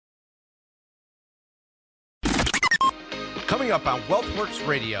Coming up on WealthWorks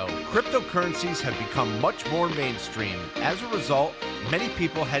Radio, cryptocurrencies have become much more mainstream. As a result, many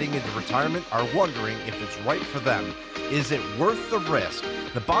people heading into retirement are wondering if it's right for them. Is it worth the risk?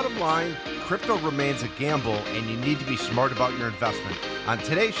 The bottom line, crypto remains a gamble and you need to be smart about your investment. On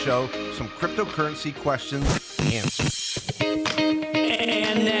today's show, some cryptocurrency questions answered.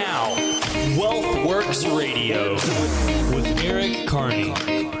 And now, WealthWorks Radio with Eric Carney.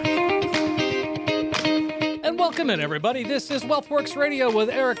 And welcome in, everybody. This is WealthWorks Radio with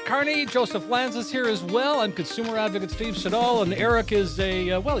Eric Carney. Joseph Lanz is here as well. I'm consumer advocate Steve Siddall, and Eric is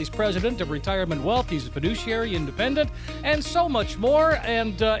he's president of Retirement Wealth. He's a fiduciary, independent, and so much more.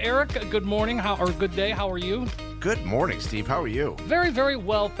 And Eric, good morning, or good day. How are you? Good morning, Steve. How are you? Very, very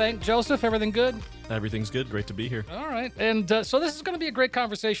well, thank Joseph. Everything good? Everything's good. Great to be here. All right. And so this is going to be a great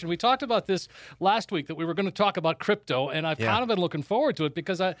conversation. We talked about this last week, that we were going to talk about crypto, and I've kind of been looking forward to it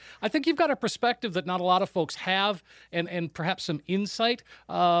because I think you've got a perspective that not a lot of folks have and perhaps some insight.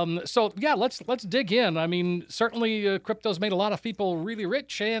 Let's dig in. I mean, certainly crypto's made a lot of people really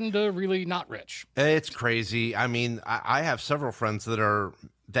rich and really not rich. It's crazy. I mean, I have several friends that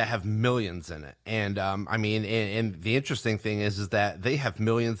have millions in it. And and the interesting thing is that they have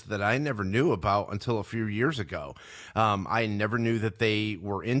millions that I never knew about until a few years ago. I never knew that they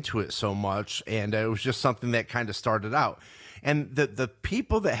were into it so much. And it was just something that kind of started out. And the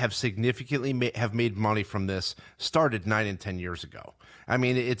people that have significantly have made money from this started 9 and 10 years ago. I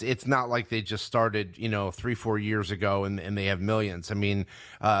mean, it's not like they just started, 3-4 years ago and they have millions. I mean,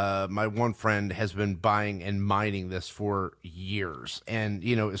 my one friend has been buying and mining this for years. And,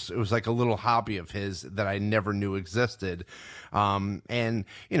 it was like a little hobby of his that I never knew existed.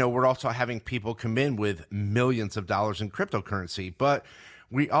 We're also having people come in with millions of dollars in cryptocurrency. But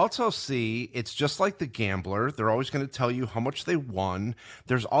we also see it's just like the gambler. They're always going to tell you how much they won.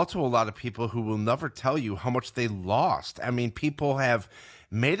 There's also a lot of people who will never tell you how much they lost. I mean, people have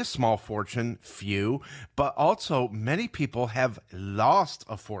made a small fortune, few, but also many people have lost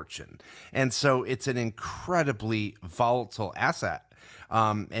a fortune. And so it's an incredibly volatile asset.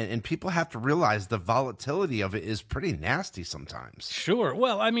 And people have to realize the volatility of it is pretty nasty sometimes. Sure.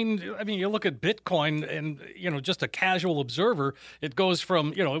 Well, I mean, you look at Bitcoin and, just a casual observer, it goes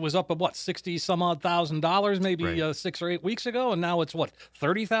from, it was up at 60 some odd $1,000 maybe 6 or 8 weeks ago. And now it's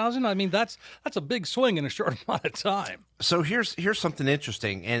 30,000. I mean, that's a big swing in a short amount of time. So here's something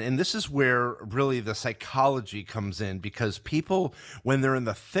interesting. And this is where really the psychology comes in, because people, when they're in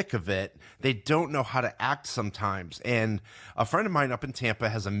the thick of it, they don't know how to act sometimes. And a friend of mine up in Tampa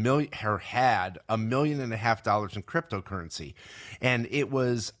had $1.5 million in cryptocurrency. And it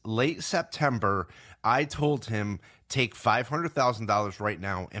was late September. I told him, take $500,000 right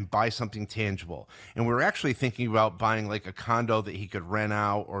now and buy something tangible. And we were actually thinking about buying like a condo that he could rent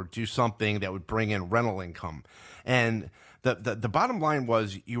out or do something that would bring in rental income. And the bottom line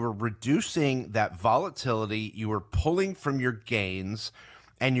was, you were reducing that volatility, you were pulling from your gains,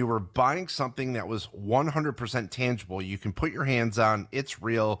 and you were buying something that was 100% tangible. You can put your hands on, it's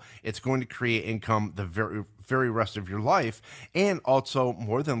real, it's going to create income the very, very rest of your life, and also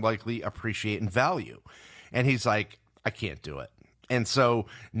more than likely appreciate in value. And he's like, I can't do it. And so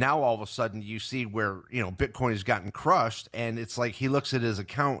now all of a sudden you see where, Bitcoin has gotten crushed, and it's like he looks at his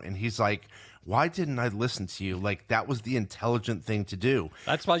account and he's like, why didn't I listen to you? Like, that was the intelligent thing to do.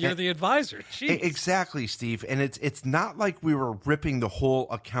 That's why you're the advisor. Jeez. Exactly, Steve. And it's not like we were ripping the whole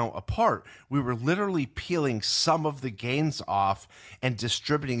account apart. We were literally peeling some of the gains off and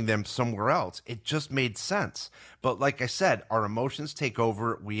distributing them somewhere else. It just made sense. But like I said, our emotions take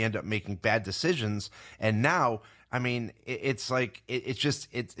over. We end up making bad decisions. And now, I mean, it saddens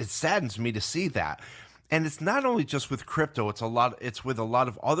me to see that. And it's not only just with crypto, it's with a lot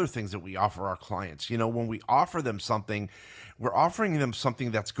of other things that we offer our clients. When we offer them something, we're offering them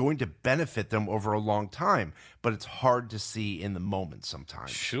something that's going to benefit them over a long time, but it's hard to see in the moment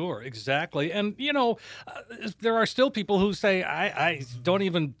sometimes. Sure, exactly. And, there are still people who say, I don't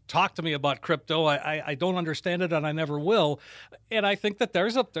even talk to me about crypto. I don't understand it and I never will. And I think that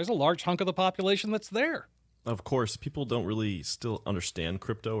there's a large hunk of the population that's there. Of course, people don't really still understand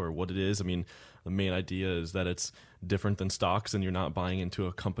crypto or what it is. I mean, the main idea is that it's different than stocks, and you're not buying into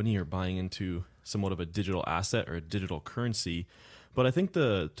a company or buying into somewhat of a digital asset or a digital currency. But I think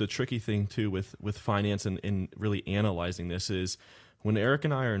the tricky thing too with finance and really analyzing this is, when Eric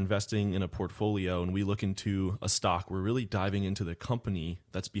and I are investing in a portfolio and we look into a stock, we're really diving into the company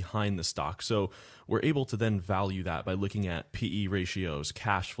that's behind the stock. So we're able to then value that by looking at PE ratios,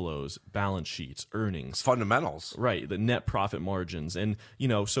 cash flows, balance sheets, earnings. Fundamentals. Right, the net profit margins. And,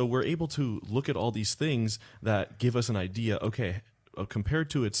 so we're able to look at all these things that give us an idea, okay, compared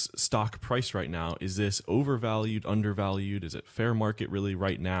to its stock price right now, is this overvalued, undervalued? Is it fair market really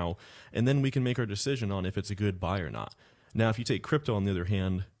right now? And then we can make our decision on if it's a good buy or not. Now, if you take crypto, on the other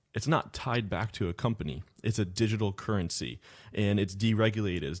hand, it's not tied back to a company. It's a digital currency, and it's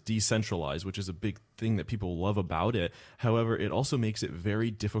deregulated, it's decentralized, which is a big thing that people love about it. However, it also makes it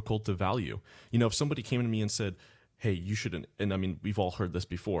very difficult to value. You know, if somebody came to me and said, hey, you shouldn't, and I mean, we've all heard this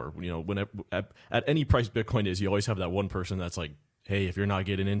before, you know, whenever, at any price Bitcoin is, you always have that one person that's like, hey, if you're not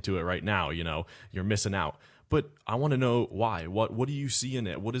getting into it right now, you know, you're missing out. But I want to know why. What do you see in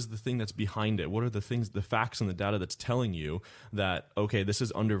it? What is the thing that's behind it? What are the things, the facts and the data that's telling you that, okay, this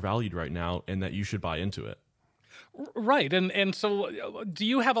is undervalued right now and that you should buy into it? Right. And so do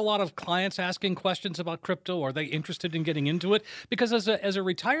you have a lot of clients asking questions about crypto? Are they interested in getting into it? Because as a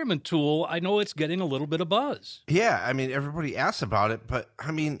retirement tool, I know it's getting a little bit of buzz. Yeah, I mean, everybody asks about it, but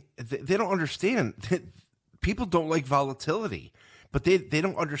I mean, they don't understand. People don't like volatility, but they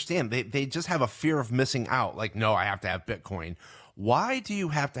don't understand. They just have a fear of missing out. Like, no, I have to have Bitcoin. Why do you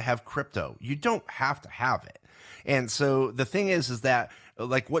have to have crypto? You don't have to have it. And so the thing is that,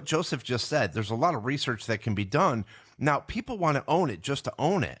 like what Joseph just said, there's a lot of research that can be done. Now, people want to own it just to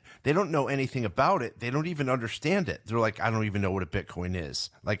own it. They don't know anything about it. They don't even understand it. They're like, I don't even know what a Bitcoin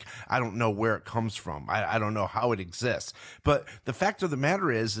is. Like, I don't know where it comes from. I don't know how it exists. But the fact of the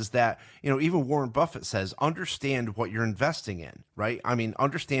matter is that, you know, even Warren Buffett says, understand what you're investing in, right? I mean,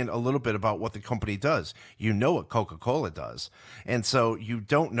 understand a little bit about what the company does. You know what Coca-Cola does. And so you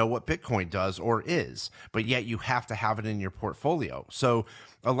don't know what Bitcoin does or is, but yet you have to have it in your portfolio. So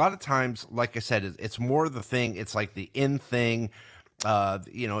a lot of times, like I said, it's more the thing. It's like the in thing.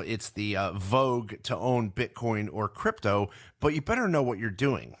 You know, it's the vogue to own Bitcoin or crypto, but you better know what you're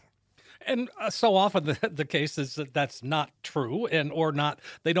doing. And so often the case is that that's not true, or not.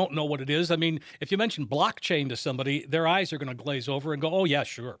 They don't know what it is. I mean, if you mention blockchain to somebody, their eyes are going to glaze over and go, "Oh yeah,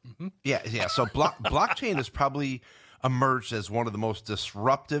 sure." Mm-hmm. Yeah. So blockchain is probably emerged as one of the most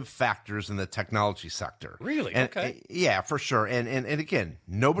disruptive factors in the technology sector. Really? And, okay. Yeah, for sure. And again,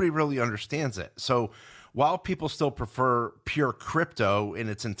 nobody really understands it. So while people still prefer pure crypto in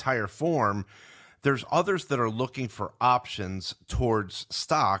its entire form, there's others that are looking for options towards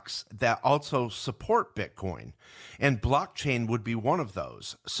stocks that also support Bitcoin. And blockchain would be one of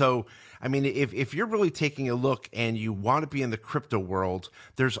those. So, I mean, if you're really taking a look and you want to be in the crypto world,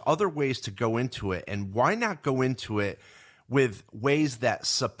 there's other ways to go into it. And why not go into it with ways that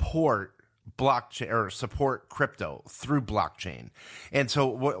support blockchain or support crypto through blockchain? And so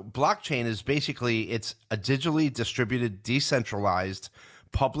what blockchain is basically, it's a digitally distributed, decentralized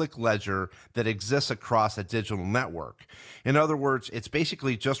public ledger that exists across a digital network. In other words, it's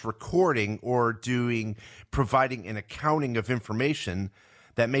basically just recording or providing an accounting of information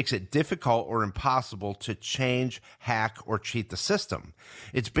that makes it difficult or impossible to change, hack, or cheat the system.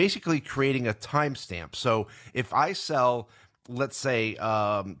 It's basically creating a timestamp. So if I sell, let's say,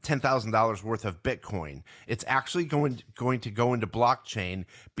 $10,000 worth of Bitcoin, it's actually going to go into blockchain,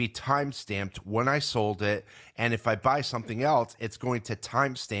 be timestamped when I sold it, and if I buy something else, it's going to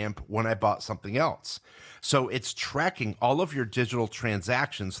timestamp when I bought something else. So it's tracking all of your digital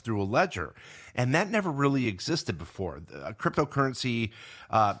transactions through a ledger, and that never really existed before. The cryptocurrency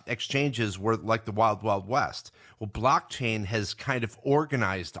exchanges were like the Wild Wild West. Well, blockchain has kind of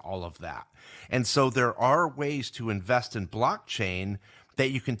organized all of that. And so there are ways to invest in blockchain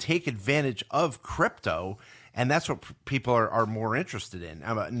that you can take advantage of crypto, and that's what people are more interested in.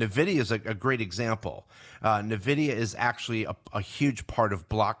 NVIDIA is a great example. NVIDIA is actually a huge part of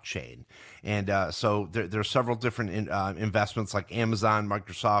blockchain. And so there are several different investments like Amazon,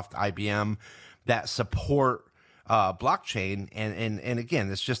 Microsoft, IBM that support blockchain, and again,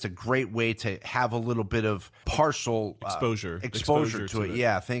 it's just a great way to have a little bit of partial exposure to it.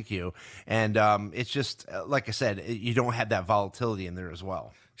 Yeah, thank you. And it's just like I said, you don't have that volatility in there as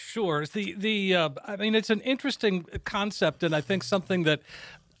well. Sure. I mean, it's an interesting concept, and I think something that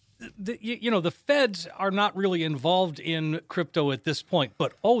the feds are not really involved in crypto at this point,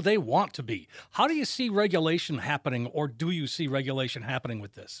 but they want to be. How do you see regulation happening, or do you see regulation happening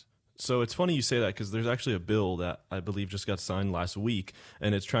with this? So it's funny you say that, because there's actually a bill that I believe just got signed last week,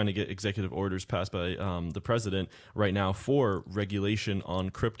 and it's trying to get executive orders passed by the president right now for regulation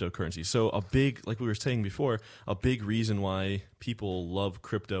on cryptocurrency. So a big, like we were saying before, a big reason why people love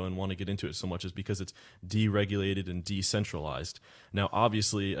crypto and want to get into it so much is because it's deregulated and decentralized. Now,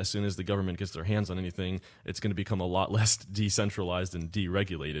 obviously, as soon as the government gets their hands on anything, it's going to become a lot less decentralized and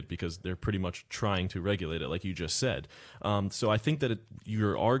deregulated, because they're pretty much trying to regulate it, like you just said. So I think that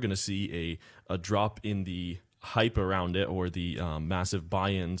you are going to see a drop in the hype around it, or the massive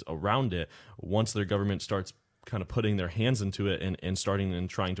buy-ins around it, once their government starts kind of putting their hands into it and starting and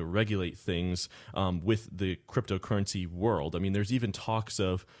trying to regulate things with the cryptocurrency world. I mean, there's even talks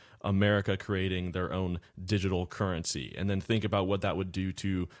of America creating their own digital currency, and then think about what that would do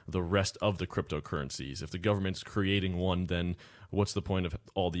to the rest of the cryptocurrencies. If the government's creating one, then what's the point of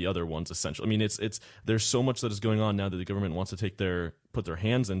all the other ones, essentially? I mean, it's there's so much that is going on now that the government wants to put their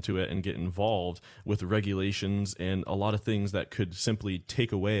hands into it and get involved with regulations and a lot of things that could simply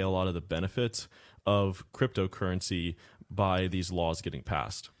take away a lot of the benefits of cryptocurrency by these laws getting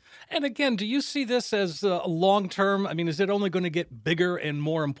passed. And again, do you see this as long-term? I mean, is it only going to get bigger and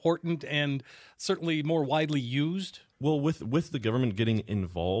more important and certainly more widely used? Well, with the government getting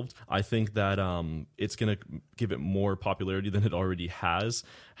involved, I think that it's going to give it more popularity than it already has.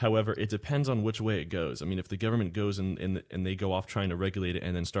 However, it depends on which way it goes. I mean, if the government goes and they go off trying to regulate it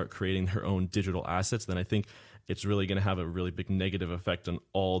and then start creating their own digital assets, then I think it's really going to have a really big negative effect on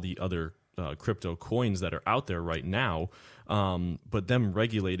all the other crypto coins that are out there right now. But them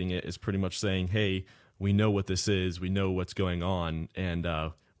regulating it is pretty much saying, hey, we know what this is, we know what's going on, and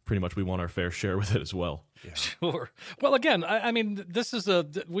pretty much we want our fair share with it as well. Yeah. Sure. Well, again, I mean,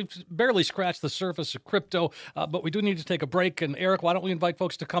 we've barely scratched the surface of crypto, but we do need to take a break. And Eric, why don't we invite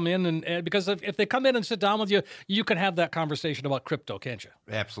folks to come in? And because if they come in and sit down with you, you can have that conversation about crypto, can't you?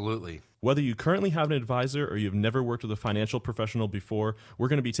 Absolutely. Whether you currently have an advisor or you've never worked with a financial professional before, we're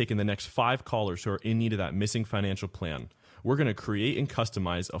going to be taking the next 5 callers who are in need of that missing financial plan. We're going to create and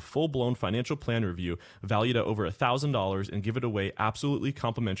customize a full-blown financial plan review valued at over $1,000 and give it away absolutely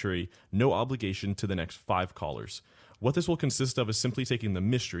complimentary, no obligation to the next 5 callers. What this will consist of is simply taking the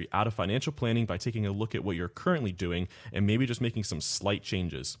mystery out of financial planning by taking a look at what you're currently doing and maybe just making some slight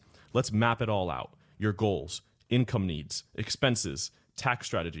changes. Let's map it all out. Your goals, income needs, expenses, tax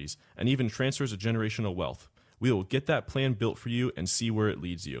strategies, and even transfers of generational wealth. We will get that plan built for you and see where it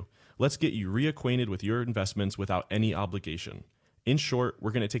leads you. Let's get you reacquainted with your investments without any obligation. In short,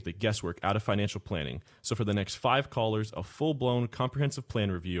 we're going to take the guesswork out of financial planning. So for the next 5 callers, a full-blown comprehensive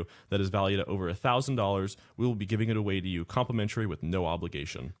plan review that is valued at over $1,000, we will be giving it away to you complimentary with no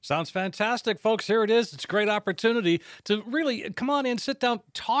obligation. Sounds fantastic, folks. Here it is. It's a great opportunity to really come on in, sit down,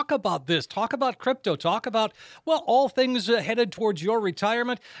 talk about this, talk about crypto, talk about, well, all things headed towards your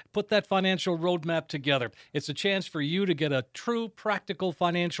retirement, put that financial roadmap together. It's a chance for you to get a true practical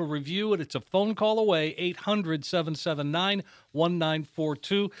financial review, and it's a phone call away, 800-779-1942.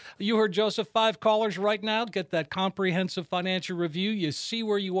 You heard Joseph, 5 callers right now. Get that comprehensive financial review. You see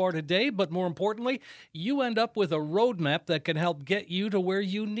where you are today, but more importantly, you end up with a roadmap that can help get you to where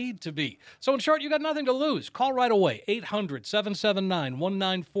you need to be. So in short, you got nothing to lose. Call right away,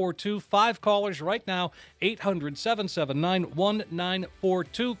 800-779-1942. 5 callers right now,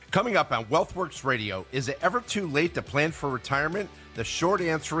 800-779-1942. Coming up on WealthWorks Radio, is it ever too late to plan for retirement? The short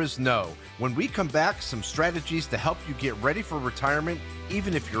answer is no. When we come back, some strategies to help you get ready for retirement,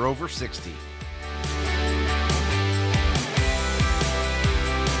 even if you're over 60.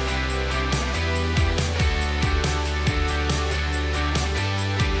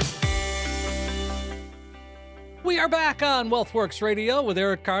 We are back on WealthWorks Radio with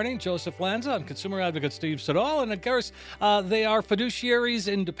Eric Carney, Joseph Lanza, and consumer advocate Steve Siddall. And of course, they are fiduciaries,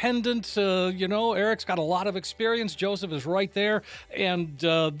 independent. Eric's got a lot of experience. Joseph is right there. And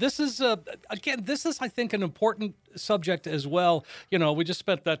this is, I think, an important subject as well. You know, we just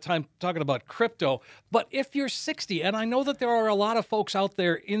spent that time talking about crypto. But if you're 60, and I know that there are a lot of folks out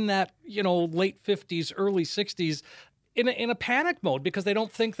there in that, late 50s, early 60s, in a panic mode because they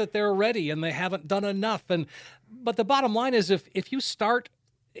don't think that they're ready and they haven't done enough. But the bottom line is if you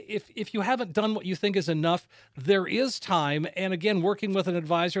haven't done what you think is enough, there is time. And again, working with an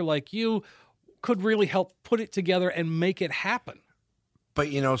advisor like you could really help put it together and make it happen. But,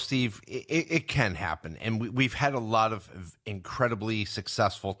 Steve, it can happen. And we've had a lot of incredibly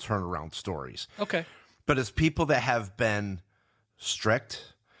successful turnaround stories. Okay. But as people that have been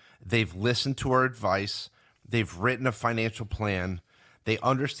strict, they've listened to our advice, they've written a financial plan, they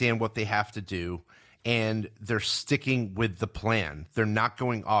understand what they have to do, and they're sticking with the plan. They're not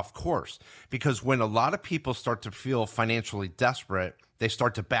going off course. Because when a lot of people start to feel financially desperate, they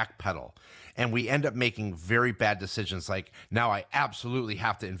start to backpedal. And we end up making very bad decisions like, now I absolutely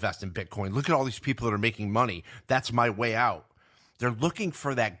have to invest in Bitcoin. Look at all these people that are making money. That's my way out. They're looking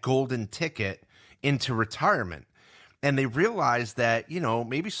for that golden ticket into retirement. And they realize that,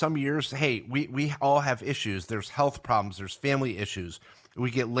 maybe some years, hey, we all have issues. There's health problems. There's family issues.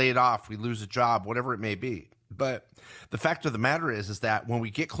 We get laid off. We lose a job, whatever it may be. But the fact of the matter is that when we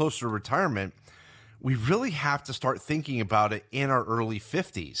get closer to retirement, we really have to start thinking about it in our early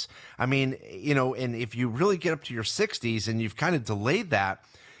 50s. I mean, and if you really get up to your 60s and you've kind of delayed that,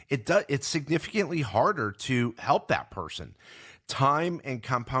 it's significantly harder to help that person. Time and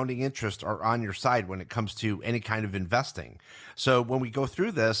compounding interest are on your side when it comes to any kind of investing. So when we go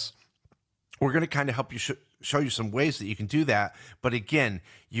through this, we're going to kind of help you show you some ways that you can do that. But again,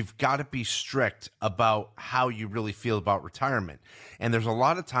 you've got to be strict about how you really feel about retirement. And there's a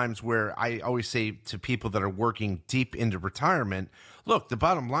lot of times where I always say to people that are working deep into retirement, look, the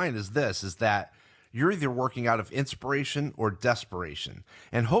bottom line is this, is that you're either working out of inspiration or desperation.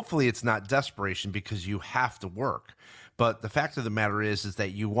 And hopefully it's not desperation because you have to work. But the fact of the matter is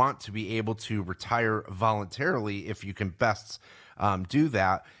that you want to be able to retire voluntarily if you can best do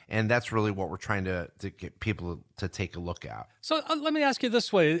that. And that's really what we're trying to get people to take a look at. So let me ask you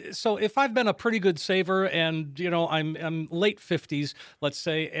this way. So if I've been a pretty good saver and, I'm late 50s, let's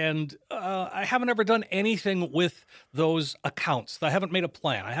say, and I haven't ever done anything with those accounts. I haven't made a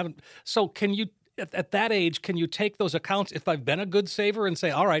plan. So can you, at that age, can you take those accounts if I've been a good saver and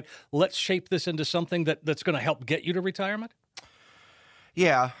say, all right, let's shape this into something that's going to help get you to retirement?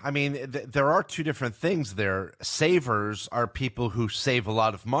 Yeah, I mean, there are two different things there. Savers are people who save a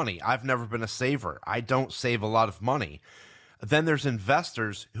lot of money. I've never been a saver. I don't save a lot of money. Then there's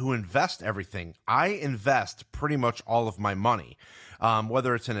investors who invest everything. I invest pretty much all of my money,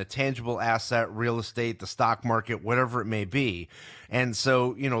 whether it's in a tangible asset, real estate, the stock market, whatever it may be. And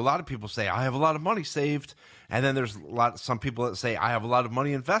so, a lot of people say, I have a lot of money saved. And then there's some people that say, I have a lot of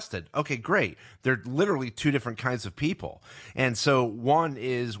money invested. Okay, great. They're literally two different kinds of people. And so one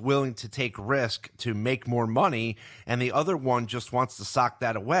is willing to take risk to make more money, and the other one just wants to sock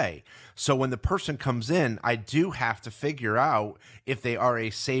that away. So when the person comes in, I do have to figure out if they are a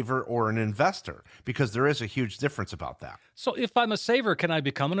saver or an investor, because there is a huge difference about that. So if I'm a saver, can I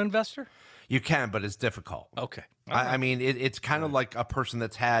become an investor? You can, but it's difficult. Okay. I mean, it's kind of like a person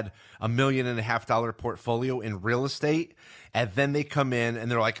that's had $1.5 million portfolio in real estate, and then they come in and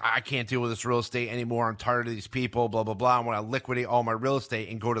they're like, I can't deal with this real estate anymore. I'm tired of these people, blah, blah, blah. I want to liquidate all my real estate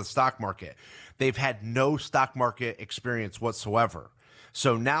and go to the stock market. They've had no stock market experience whatsoever.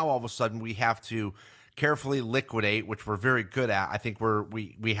 So now all of a sudden we have to carefully liquidate, which we're very good at. I think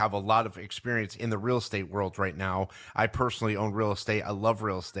we have a lot of experience in the real estate world right now. I personally own real estate. I love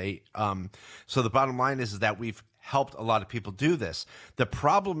real estate. So the bottom line is that we've helped a lot of people do this. The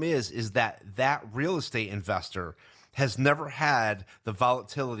problem is that real estate investor has never had the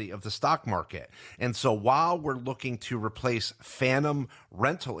volatility of the stock market. And so while we're looking to replace phantom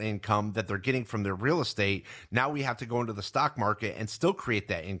rental income that they're getting from their real estate, now we have to go into the stock market and still create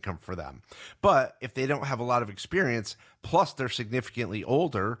that income for them. But if they don't have a lot of experience, plus they're significantly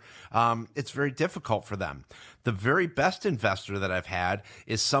older, it's very difficult for them. The very best investor that I've had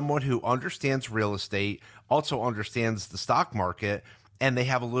is someone who understands real estate, also understands the stock market, and they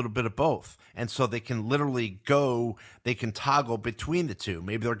have a little bit of both. And so they can literally they can toggle between the two.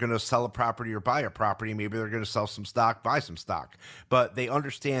 Maybe they're going to sell a property or buy a property. Maybe they're going to sell some stock, buy some stock. But they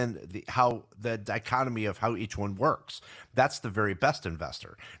understand how the dichotomy of how each one works. That's the very best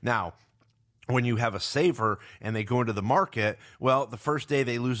investor. Now, when you have a saver and they go into the market, well, the first day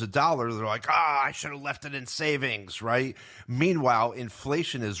they lose $1, they're like, I should have left it in savings, right? Meanwhile,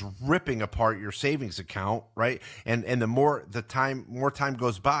 inflation is ripping apart your savings account, right? And the more time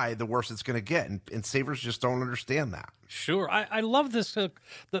goes by, the worse it's going to get. And savers just don't understand that. Sure. I love this,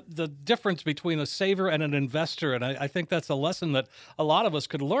 the difference between a saver and an investor. And I think that's a lesson that a lot of us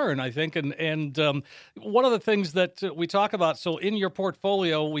could learn, I think. And one of the things that we talk about, so in your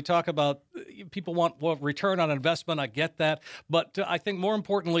portfolio, we talk about people want return on investment. I get that. But I think more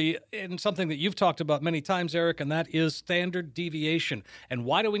importantly, and something that you've talked about many times, Eric, and that is standard deviation. And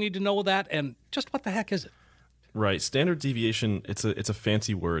why do we need to know that? And just what the heck is it? Right. Standard deviation, it's a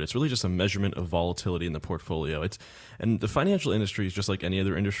fancy word. It's really just a measurement of volatility in the portfolio. And the financial industry is just like any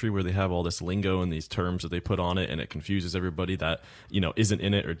other industry where they have all this lingo and these terms that they put on it, and it confuses everybody that, isn't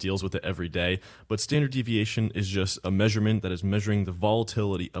in it or deals with it every day. But standard deviation is just a measurement that is measuring the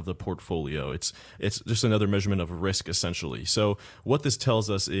volatility of the portfolio. It's just another measurement of risk, essentially. So what this tells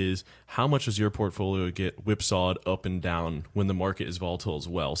us is how much does your portfolio get whipsawed up and down when the market is volatile as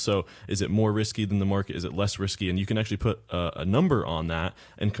well? So is it more risky than the market? Is it less risky? And you can actually put a number on that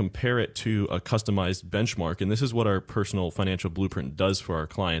and compare it to a customized benchmark. And this is what our personal financial blueprint does for our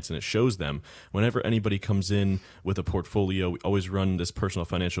clients. And it shows them whenever anybody comes in with a portfolio, we always run this personal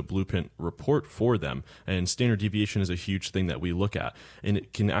financial blueprint report for them. And standard deviation is a huge thing that we look at. And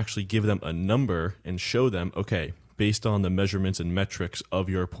it can actually give them a number and show them, okay, based on the measurements and metrics of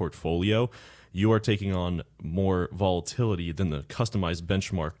your portfolio, you are taking on more volatility than the customized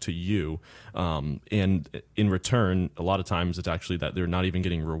benchmark to you. And in return, a lot of times it's actually that they're not even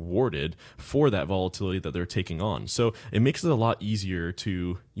getting rewarded for that volatility that they're taking on. So it makes it a lot easier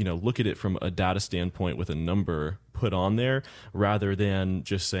to, look at it from a data standpoint with a number put on there rather than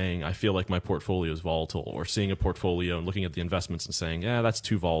just saying, I feel like my portfolio is volatile, or seeing a portfolio and looking at the investments and saying, yeah, that's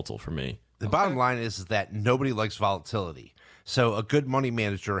too volatile for me. The bottom line is that nobody likes volatility. So a good money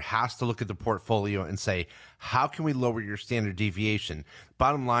manager has to look at the portfolio and say, how can we lower your standard deviation?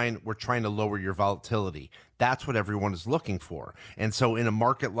 Bottom line, we're trying to lower your volatility. That's what everyone is looking for. And so in a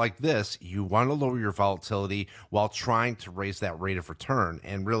market like this, you want to lower your volatility while trying to raise that rate of return.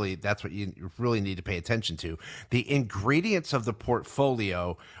 And really, that's what you really need to pay attention to. The ingredients of the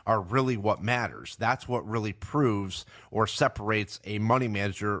portfolio are really what matters. That's what really proves or separates a money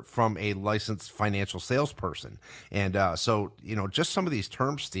manager from a licensed financial salesperson. And so, just some of these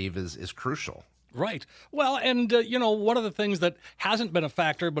terms, Steve, is crucial. Right. Well, and, one of the things that hasn't been a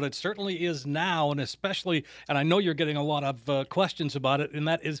factor, but it certainly is now, and especially, and I know you're getting a lot of questions about it, and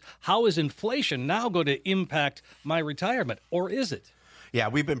that is, how is inflation now going to impact my retirement, or is it? Yeah,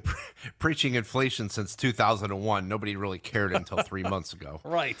 we've been preaching inflation since 2001. Nobody really cared until 3 months ago.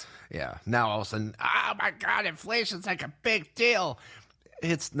 Right. Yeah. Now all of a sudden, oh my God, inflation's like a big deal.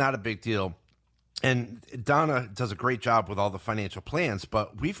 It's not a big deal. And Donna does a great job with all the financial plans,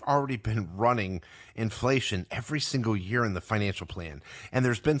 but we've already been running inflation every single year in the financial plan. And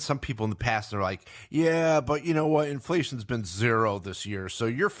there's been some people in the past that are like, yeah, but you know what? Inflation's been 0 this year, so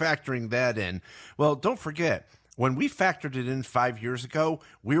you're factoring that in. Well, don't forget, when we factored it in 5 years ago,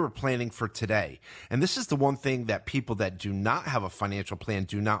 we were planning for today. And this is the one thing that people that do not have a financial plan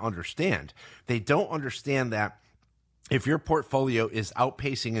do not understand. They don't understand that if your portfolio is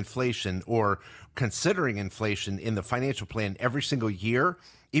outpacing inflation or considering inflation in the financial plan every single year,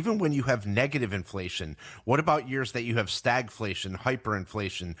 even when you have negative inflation, what about years that you have stagflation,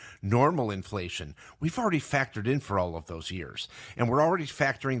 hyperinflation, normal inflation? We've already factored in for all of those years. And we're already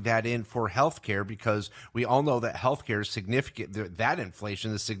factoring that in for healthcare because we all know that healthcare is significant, that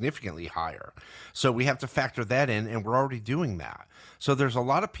inflation is significantly higher. So we have to factor that in, and we're already doing that. So there's a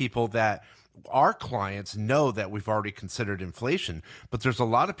lot of people that our clients know that we've already considered inflation, but there's a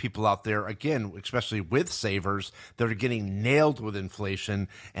lot of people out there, again, especially with savers, that are getting nailed with inflation,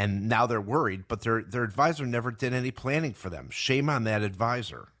 and now they're worried, but their advisor never did any planning for them. Shame on that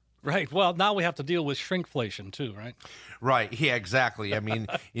advisor. Right. Well, now we have to deal with shrinkflation too, right? Right. Yeah, exactly. I mean,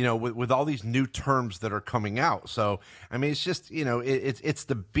 with all these new terms that are coming out. So, I mean, it's just, it's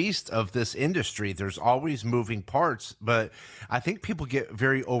the beast of this industry. There's always moving parts, but I think people get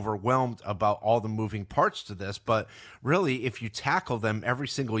very overwhelmed about all the moving parts to this. But really, if you tackle them every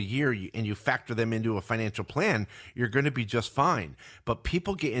single year and you factor them into a financial plan, you're going to be just fine. But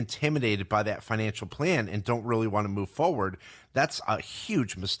people get intimidated by that financial plan and don't really want to move forward. That's a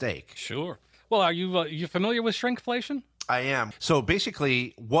huge mistake. Sure. Well, are you familiar with shrinkflation? I am. So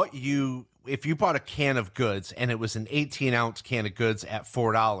basically, if you bought a can of goods and it was an 18-ounce can of goods at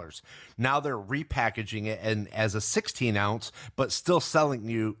 $4, now they're repackaging it as a 16-ounce, but still selling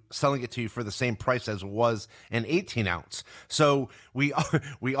it to you for the same price as it was an 18-ounce. So we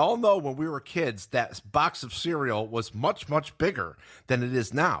all know when we were kids that box of cereal was much, much bigger than it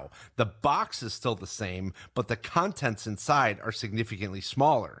is now. The box is still the same, but the contents inside are significantly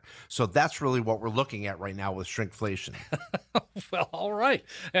smaller. So that's really what we're looking at right now with shrinkflation. Well, all right.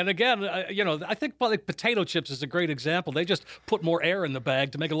 And again, I think potato chips is a great example. They just put more air in the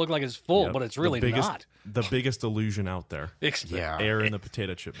bag to make it look like it's full, but it's really not. The biggest illusion out there. Yeah. Air in the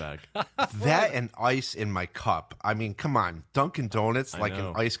potato chip bag. That and ice in my cup. I mean, come on. Dunkin' Donuts, like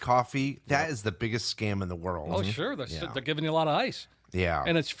an iced coffee, that is the biggest scam in the world. Oh, sure. They're giving you a lot of ice. Yeah.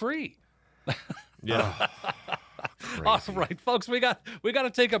 And it's free. Yeah. All right, folks, we got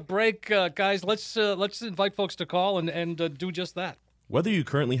to take a break, guys. Let's invite folks to call and do just that. Whether you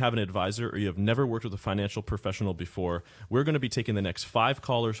currently have an advisor or you have never worked with a financial professional before, we're going to be taking the next 5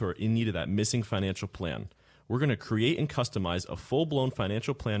 callers who are in need of that missing financial plan. We're going to create and customize a full-blown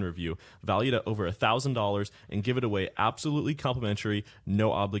financial plan review valued at over $1,000 and give it away absolutely complimentary,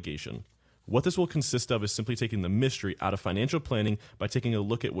 no obligation. What this will consist of is simply taking the mystery out of financial planning by taking a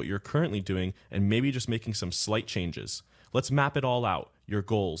look at what you're currently doing and maybe just making some slight changes. Let's map it all out: your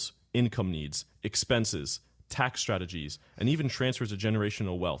goals, income needs, expenses, tax strategies, and even transfers of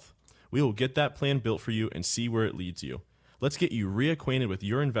generational wealth. We will get that plan built for you and see where it leads you. Let's get you reacquainted with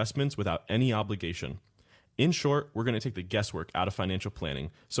your investments without any obligation. In short, we're going to take the guesswork out of financial planning.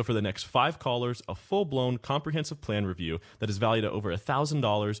 So for the next 5 callers, a full-blown comprehensive plan review that is valued at over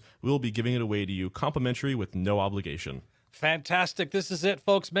 $1,000, we'll be giving it away to you complimentary with no obligation. Fantastic. This is it,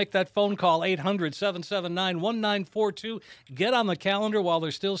 folks. Make that phone call, 800-779-1942. Get on the calendar while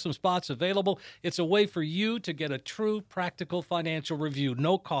there's still some spots available. It's a way for you to get a true practical financial review.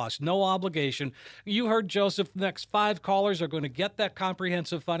 No cost, no obligation. You heard Joseph. The next 5 callers are going to get that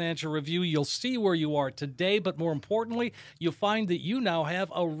comprehensive financial review. You'll see where you are today, but more importantly, you'll find that you now have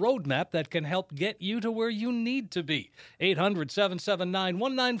a roadmap that can help get you to where you need to be.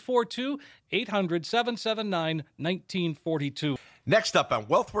 800-779-1942. 800-779-1942. Next up on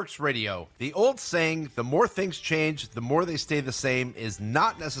WealthWorks Radio, the old saying, the more things change, the more they stay the same, is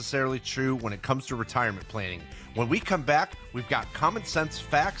not necessarily true when it comes to retirement planning. When we come back, we've got common sense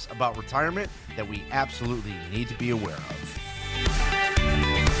facts about retirement that we absolutely need to be aware of.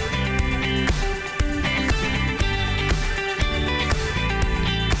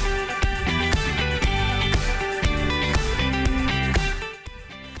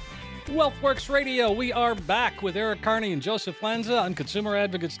 WealthWorks Radio. We are back with Eric Carney and Joseph Lanza. I'm consumer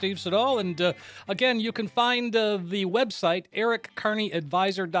advocate Steve Siddall. And again, you can find the website,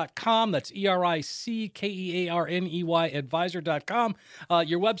 ericcarneyadvisor.com. That's ERICKEARNEY advisor.com.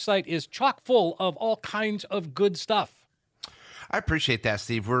 Your website is chock full of all kinds of good stuff. I appreciate that,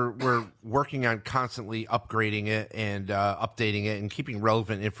 Steve. We're working on constantly upgrading it and updating it and keeping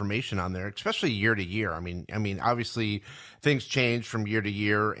relevant information on there, especially year to year. I mean, obviously things change from year to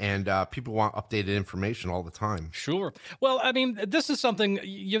year, and people want updated information all the time. Sure. Well, I mean, this is something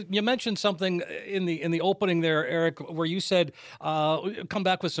you mentioned something in the opening there, Eric, where you said come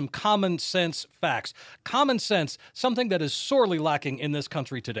back with some common sense facts. Common sense, something that is sorely lacking in this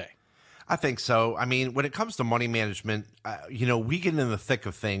country today. I think so. I mean, when it comes to money management, we get in the thick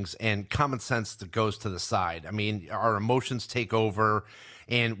of things and common sense goes to the side. I mean, our emotions take over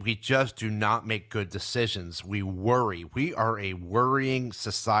and we just do not make good decisions. We worry. We are a worrying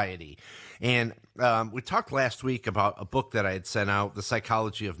society. And we talked last week about a book that I had sent out, The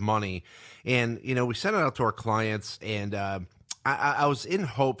Psychology of Money. And, we sent it out to our clients, and I was in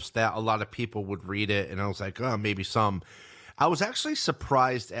hopes that a lot of people would read it. And I was like, oh, maybe some. I was actually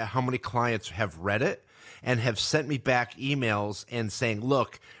surprised at how many clients have read it and have sent me back emails and saying,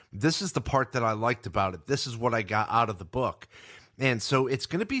 look, this is the part that I liked about it. This is what I got out of the book. And so it's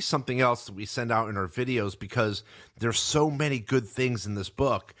going to be something else that we send out in our videos, because there's so many good things in this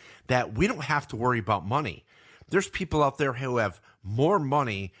book that we don't have to worry about money. There's people out there who have more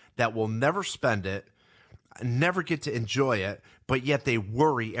money that will never spend it, never get to enjoy it, but yet they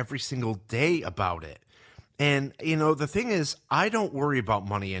worry every single day about it. And, the thing is, I don't worry about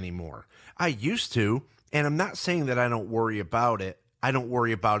money anymore. I used to, and I'm not saying that I don't worry about it. I don't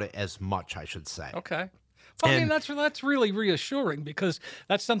worry about it as much, I should say. Okay. Well, I mean, that's really reassuring, because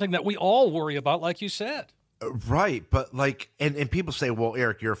that's something that we all worry about, like you said. Right. But and people say, well,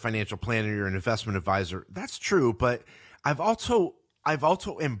 Eric, you're a financial planner, you're an investment advisor. That's true. But I've also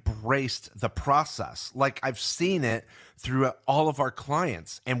embraced the process. Like, I've seen it through all of our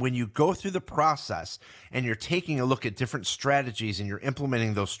clients. And when you go through the process and you're taking a look at different strategies and you're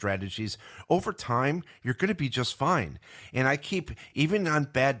implementing those strategies, over time, you're going to be just fine. And I keep, even on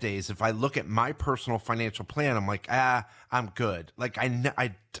bad days, if I look at my personal financial plan, I'm like, I'm good. Like,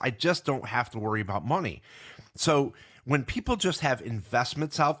 I just don't have to worry about money. So when people just have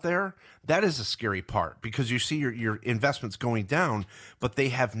investments out there, that is a scary part, because you see your investments going down, but they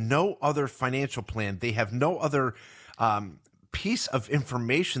have no other financial plan. They have no other piece of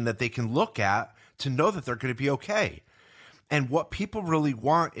information that they can look at to know that they're going to be okay. And what people really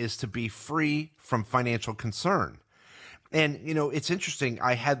want is to be free from financial concern. And, it's interesting.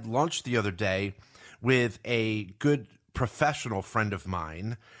 I had lunch the other day with a good professional friend of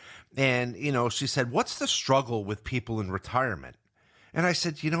mine. And, she said, what's the struggle with people in retirement? And I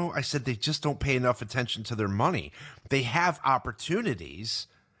said, they just don't pay enough attention to their money. They have opportunities,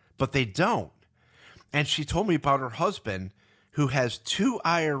 but they don't. And she told me about her husband, who has 2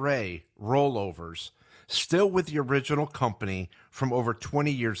 IRA rollovers still with the original company from over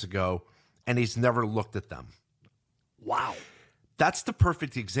 20 years ago, and he's never looked at them. Wow. That's the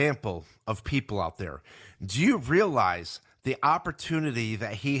perfect example of people out there. Do you realize the opportunity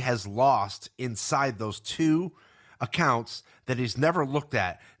that he has lost inside those 2 accounts that he's never looked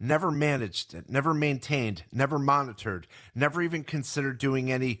at, never managed, never maintained, never monitored, never even considered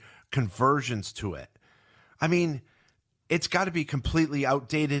doing any conversions to it? I mean, it's got to be completely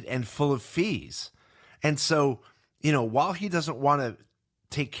outdated and full of fees. And so, while he doesn't want to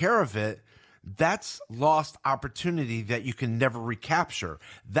take care of it, that's lost opportunity that you can never recapture.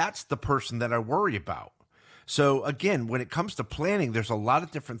 That's the person that I worry about. So again, when it comes to planning, there's a lot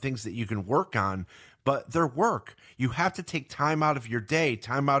of different things that you can work on, but they're work. You have to take time out of your day,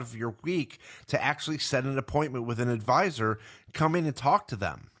 time out of your week to actually set an appointment with an advisor, come in and talk to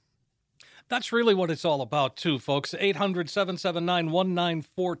them. That's really what it's all about, too, folks.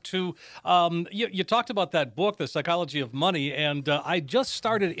 800-779-1942. You talked about that book, The Psychology of Money, and I just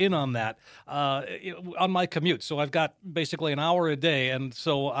started in on that on my commute. So I've got basically an hour a day, and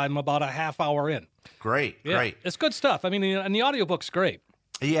so I'm about a half hour in. Great, great. It's good stuff. I mean, and the audiobook's great.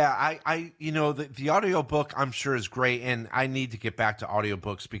 Yeah, I the audiobook I'm sure is great, and I need to get back to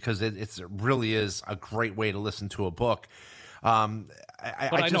audiobooks because it really is a great way to listen to a book.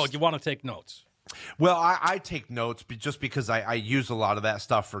 I know you want to take notes. Well, I take notes just because I use a lot of that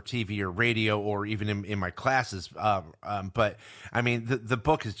stuff for TV or radio or even in my classes. But I mean, the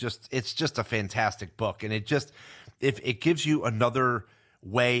book is it's just a fantastic book, and if it gives you another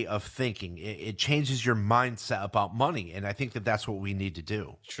way of thinking, it changes your mindset about money, and I think that's what we need to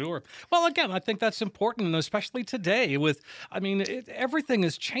do. Sure. Well, again, I think that's important, and especially today everything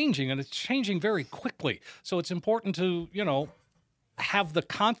is changing, and it's changing very quickly. So it's important to have the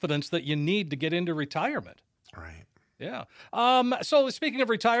confidence that you need to get into retirement. Right. Yeah. So speaking of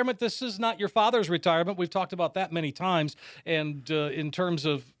retirement, this is not your father's retirement. We've talked about that many times, and in terms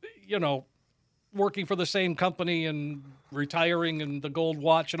of working for the same company and retiring and the gold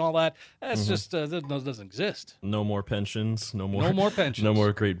watch and all that. That's just that doesn't exist. No more pensions. No more pensions. No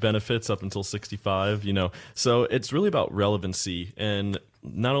more great benefits up until 65. So it's really about relevancy, and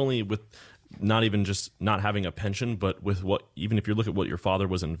not only with not even just not having a pension, but with even if you look at what your father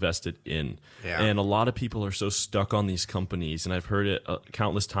was invested in. Yeah. And a lot of people are so stuck on these companies, and I've heard it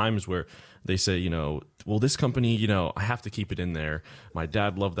countless times where they say, well, this company, I have to keep it in there. My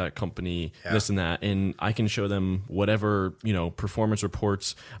dad loved that company, this and that. And I can show them whatever, performance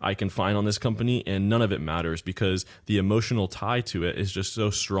reports I can find on this company, and none of it matters because the emotional tie to it is just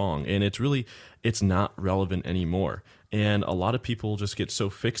so strong. And it's not relevant anymore. And a lot of people just get so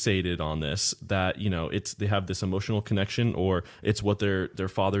fixated on this that, they have this emotional connection, or it's what their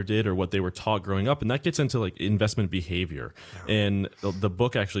father did or what they were taught growing up. And that gets into like investment behavior. Yeah. And the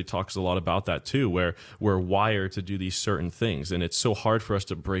book actually talks a lot about that too, where we're wired to do these certain things. And it's so hard for us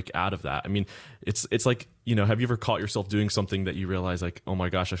to break out of that. I mean, it's like, have you ever caught yourself doing something that you realize like, oh my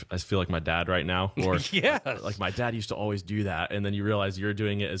gosh, I feel like my dad right now? Or like my dad used to always do that. And then you realize you're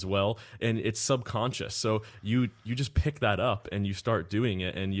doing it as well. And it's subconscious. So you just pick that up and you start doing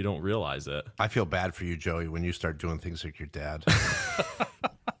it and you don't realize it. I feel bad for you, Joey, when you start doing things like your dad.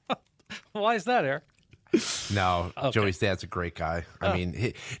 Why is that, Eric? No, okay. Joey's dad's a great guy. I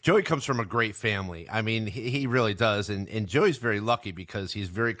mean, Joey comes from a great family. I mean, he really does. And Joey's very lucky because he's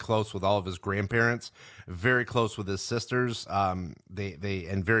very close with all of his grandparents, very close with his sisters, and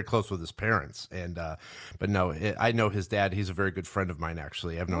very close with his parents. And but no, I know his dad. He's a very good friend of mine,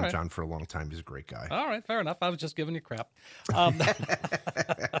 actually. I've known John for a long time. He's a great guy. All right, fair enough. I was just giving you crap,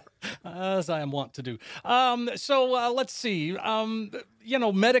 as I am wont to do. So let's see.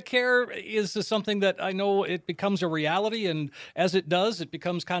 Medicare is something that I know it becomes a reality, and as it does, it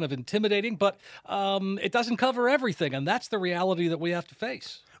becomes kind of intimidating, but it doesn't cover everything, and that's the reality that we have to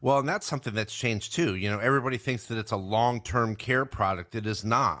face. Well, and that's something that's changed too. Everybody thinks that it's a long-term care product. It is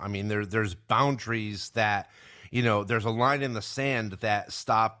not. I mean, there's boundaries that, there's a line in the sand that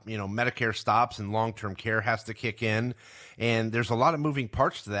stop, Medicare stops and long-term care has to kick in. And there's a lot of moving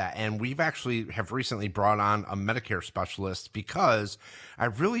parts to that. And we've actually have recently brought on a Medicare specialist because I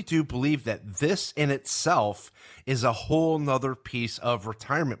really do believe that this in itself is a whole nother piece of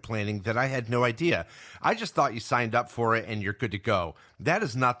retirement planning that I had no idea. I just thought you signed up for it and you're good to go. That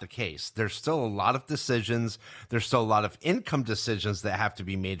is not the case. There's still a lot of decisions. There's still a lot of income decisions that have to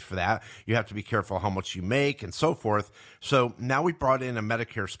be made for that. You have to be careful how much you make and so forth. So now we brought in a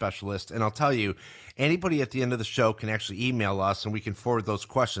Medicare specialist, and I'll tell you, anybody at the end of the show can actually email us and we can forward those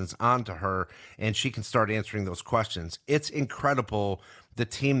questions on to her and she can start answering those questions. It's incredible, the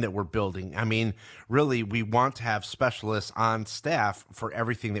team that we're building. I mean, really, we want to have specialists on staff for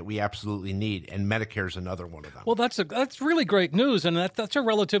everything that we absolutely need, and Medicare is another one of them. Well, that's really great news, and that's a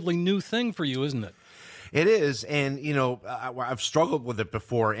relatively new thing for you, isn't it? It is, and I've struggled with it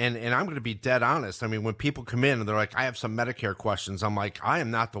before, and I'm going to be dead honest. I mean, when people come in and they're like, I have some Medicare questions, I'm like, I am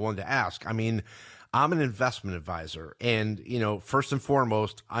not the one to ask. I mean, I'm an investment advisor, and first and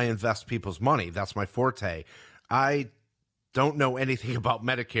foremost, I invest people's money. That's my forte. I don't know anything about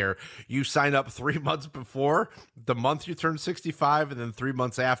Medicare, you sign up 3 months before the month you turn 65 and then 3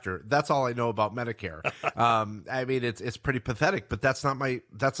 months after. That's all I know about Medicare. I mean, it's pretty pathetic, but that's not my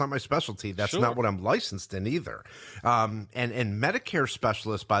specialty. That's not what I'm licensed in either. And Medicare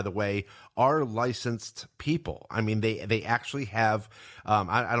specialists, by the way, are licensed people. I mean, they actually have,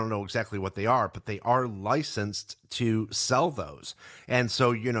 I don't know exactly what they are, but they are licensed to sell those. And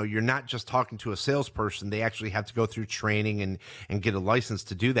so, you're not just talking to a salesperson. They actually have to go through training and get a license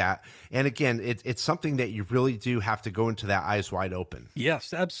to do that. And again, it's something that you really do have to go into that eyes wide open.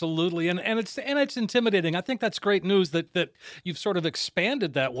 Yes, absolutely. And it's intimidating. I think that's great news that you've sort of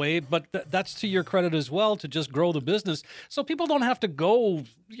expanded that way, but that's to your credit as well, to just grow the business. So people don't have to go,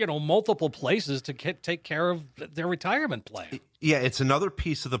 multiple places to take care of their retirement plan. Yeah, it's another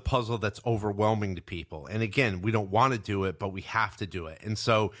piece of the puzzle that's overwhelming to people. And again, we don't want to do it, but we have to do it. And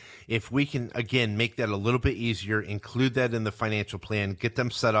so if we can, again, make that a little bit easier, include that in the financial plan, get them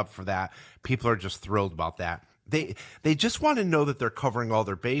set up for that, people are just thrilled about that. They just want to know that they're covering all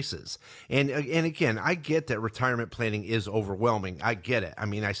their bases. And again, I get that retirement planning is overwhelming. I get it. I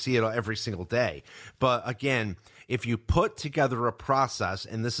mean, I see it every single day. But again, if you put together a process,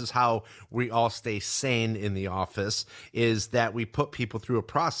 and this is how we all stay sane in the office, is that we put people through a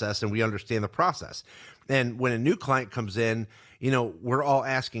process and we understand the process. And when a new client comes in, we're all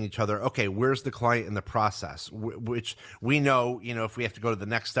asking each other, okay, where's the client in the process? Which we know, if we have to go to the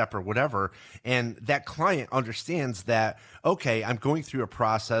next step or whatever. And that client understands that, okay, I'm going through a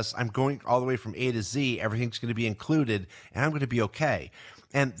process. I'm going all the way from A to Z. Everything's going to be included and I'm going to be okay.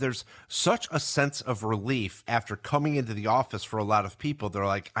 And there's such a sense of relief after coming into the office for a lot of people. They're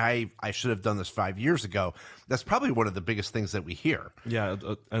like, I should have done this 5 years ago. That's probably one of the biggest things that we hear. Yeah.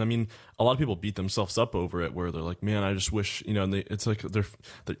 And I mean, a lot of people beat themselves up over it where they're like, man, I just wish, and it's like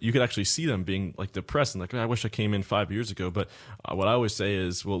you could actually see them being like depressed and like, I wish I came in 5 years ago. But what I always say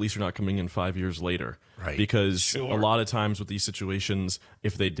is, well, at least you're not coming in 5 years later. Right. Because a lot of times with these situations,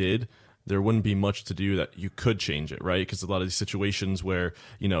 if they did, there wouldn't be much to do that you could change it, right? Because a lot of these situations where,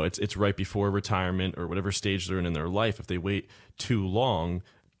 it's right before retirement or whatever stage they're in their life, if they wait too long,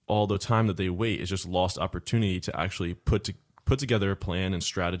 all the time that they wait is just lost opportunity to actually put together a plan and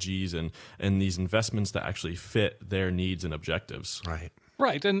strategies and these investments that actually fit their needs and objectives. Right.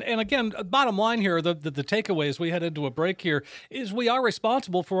 Right. And again, bottom line here, the takeaway as we head into a break here is we are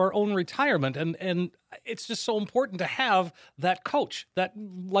responsible for our own retirement. And it's just so important to have that coach, that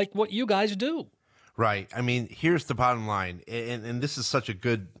like what you guys do. Right. I mean, here's the bottom line. And this is such a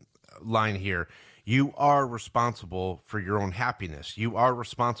good line here. You are responsible for your own happiness. You are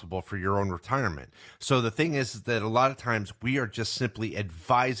responsible for your own retirement. So the thing is that a lot of times we are just simply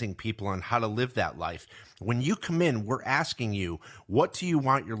advising people on how to live that life. When you come in, we're asking you, what do you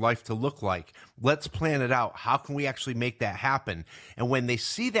want your life to look like? Let's plan it out. How can we actually make that happen? And when they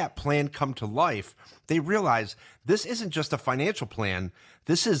see that plan come to life, they realize this isn't just a financial plan.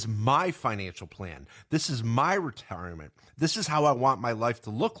 This is my financial plan. This is my retirement. This is how I want my life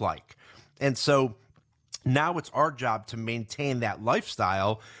to look like. And so now it's our job to maintain that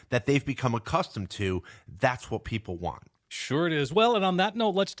lifestyle that they've become accustomed to. That's what people want. Sure it is. Well, and on that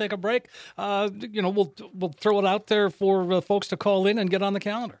note, let's take a break. We'll throw it out there for folks to call in and get on the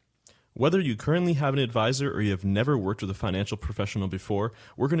calendar. Whether you currently have an advisor or you have never worked with a financial professional before,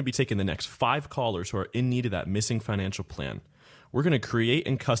 we're going to be taking the next 5 callers who are in need of that missing financial plan. We're going to create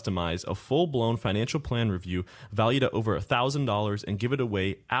and customize a full-blown financial plan review valued at over $1,000 and give it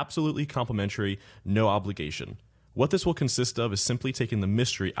away absolutely complimentary, no obligation. What this will consist of is simply taking the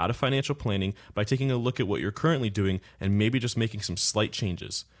mystery out of financial planning by taking a look at what you're currently doing and maybe just making some slight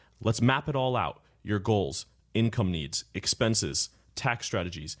changes. Let's map it all out: your goals, income needs, expenses, tax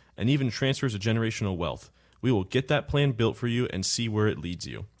strategies, and even transfers of generational wealth. We will get that plan built for you and see where it leads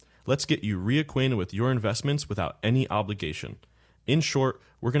you. Let's get you reacquainted with your investments without any obligation. In short,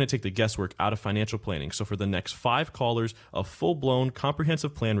 we're going to take the guesswork out of financial planning. So for the next 5 callers, a full-blown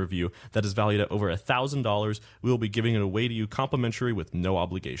comprehensive plan review that is valued at over $1,000, we will be giving it away to you complimentary with no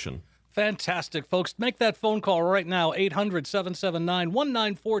obligation. Fantastic, folks. Make that phone call right now,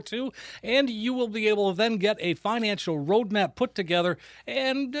 800-779-1942, and you will be able to then get a financial roadmap put together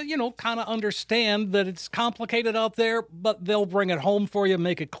and, kind of understand that it's complicated out there, but they'll bring it home for you,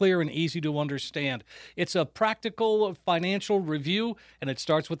 make it clear and easy to understand. It's a practical financial review, and it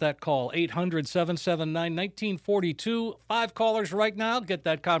starts with that call, 800-779-1942. 5 callers right now. Get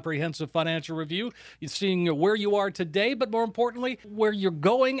that comprehensive financial review. You're seeing where you are today, but more importantly, where you're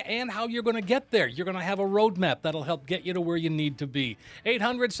going and how how you're going to get there. You're going to have a roadmap that'll help get you to where you need to be.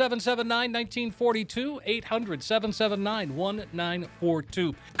 800-779-1942,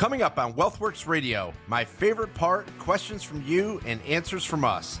 800-779-1942. Coming up on WealthWorks Radio, my favorite part, questions from you and answers from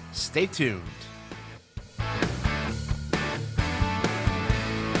us. Stay tuned.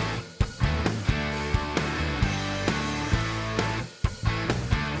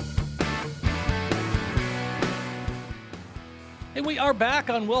 And we are back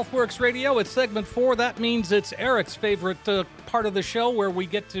on WealthWorks Radio. It's segment 4. That means it's Eric's favorite part of the show where we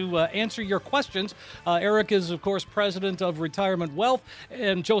get to answer your questions. Eric is, of course, president of Retirement Wealth,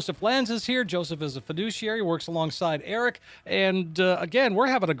 and Joseph Lanz is here. Joseph is a fiduciary, works alongside Eric. And again, we're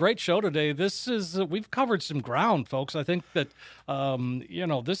having a great show today. This is we've covered some ground, folks. I think that,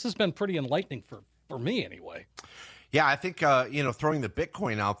 this has been pretty enlightening for me anyway. Yeah, I think, throwing the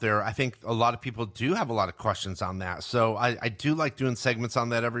Bitcoin out there, I think a lot of people do have a lot of questions on that. So I do like doing segments on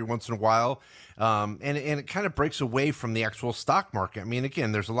that every once in a while. And it kind of breaks away from the actual stock market. I mean,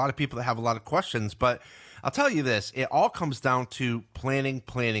 again, there's a lot of people that have a lot of questions, but I'll tell you this, it all comes down to planning.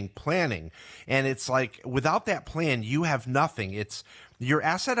 And it's like, without that plan, you have nothing. It's your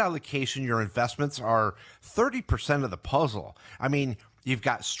asset allocation, your investments are 30% of the puzzle. I mean, you've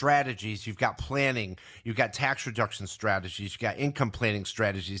got strategies, you've got planning, you've got tax reduction strategies, you've got income planning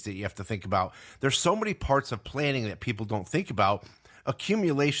strategies that you have to think about. There's so many parts of planning that people don't think about.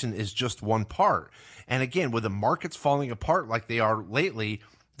 Accumulation is just one part. And again, with the markets falling apart like they are lately,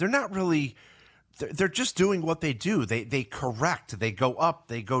 they're not really, they're just doing what they do. They correct, they go up,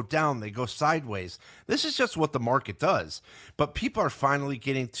 they go down, they go sideways. This is just what the market does. But people are finally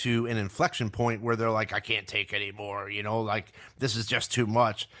getting to an inflection point where they're like, I can't take anymore, like this is just too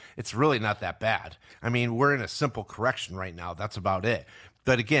much. It's really not that bad. I mean, we're in a simple correction right now. That's about it.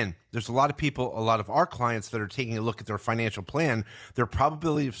 But again, there's a lot of people, a lot of our clients that are taking a look at their financial plan. Their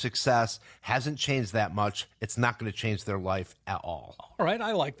probability of success hasn't changed that much. It's not going to change their life at all. All right,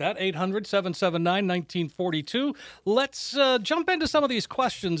 I like that. 800-779-1942. Let's jump into some of these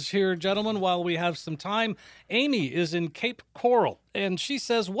questions here, gentlemen, while we have some time. Amy is in Cape Coral, and she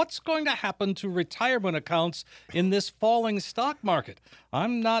says, what's going to happen to retirement accounts in this falling stock market?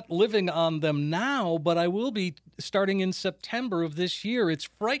 I'm not living on them now, but I will be starting in September of this year. It's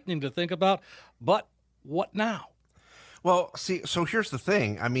frightening to think about, but what now? Well, see, so here's the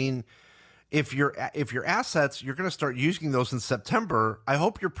thing. I mean, if your assets, you're going to start using those in September, I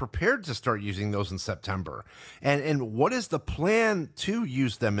hope you're prepared to start using those in September. And what is the plan to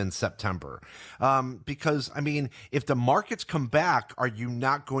use them in September? Because, I mean, if the markets come back, are you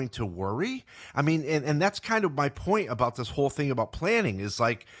not going to worry? I mean, and that's kind of my point about this whole thing about planning is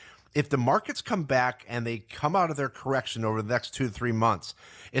like, if the markets come back and they come out of their correction over the next 2 to 3 months,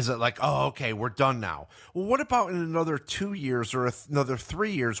 is it like, oh, okay, we're done now? Well, what about in another 2 years or another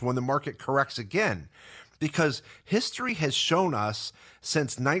 3 years when the market corrects again? Because history has shown us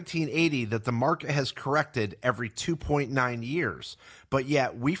since 1980 that the market has corrected every 2.9 years. But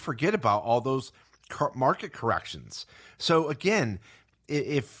yet we forget about all those market corrections. So again,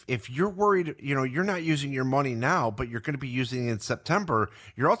 if you're worried, you're not using your money now, but you're going to be using it in September,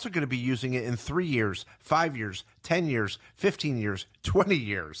 you're also going to be using it in 3 years, 5 years, 10 years, 15 years, 20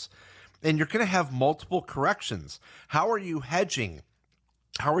 years. And you're going to have multiple corrections. How are you hedging?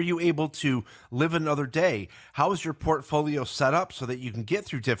 How are you able to live another day? How is your portfolio set up so that you can get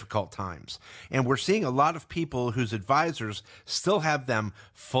through difficult times? And we're seeing a lot of people whose advisors still have them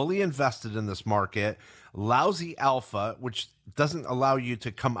fully invested in this market, lousy alpha, which doesn't allow you to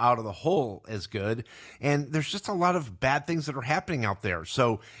come out of the hole as good. And there's just a lot of bad things that are happening out there.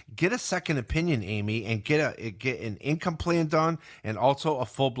 So get a second opinion, Amy, and get an income plan done and also a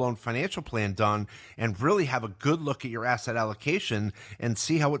full-blown financial plan done and really have a good look at your asset allocation and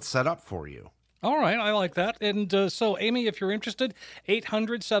see how it's set up for you. All right, I like that. And so, Amy, if you're interested,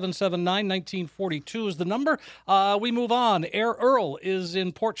 800-779-1942 is the number. We move on. Earl is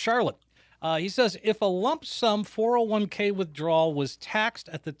in Port Charlotte. He says, if a lump sum 401k withdrawal was taxed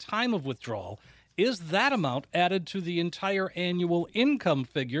at the time of withdrawal, is that amount added to the entire annual income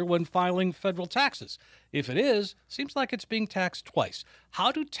figure when filing federal taxes? If it is, seems like it's being taxed twice.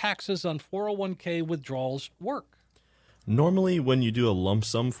 How do taxes on 401k withdrawals work? Normally, when you do a lump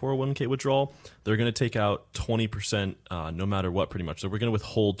sum 401k withdrawal, they're going to take out 20% no matter what, pretty much. So we're going to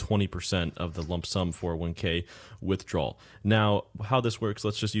withhold 20% of the lump sum 401k withdrawal. Now, how this works,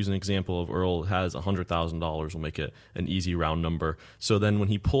 let's just use an example of Earl has $100,000. We'll make it an easy round number. So then when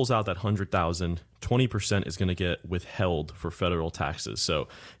he pulls out that $100,000, 20% is going to get withheld for federal taxes. So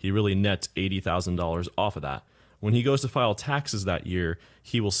he really nets $80,000 off of that. When he goes to file taxes that year,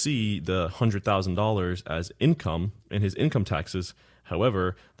 he will see the $100,000 as income, and his income taxes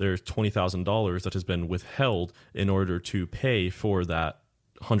However, there's $20,000 that has been withheld in order to pay for that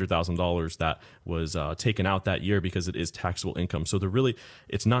 $100,000 that was taken out that year because it is taxable income. So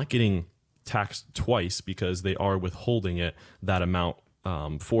it's not getting taxed twice because they are withholding that amount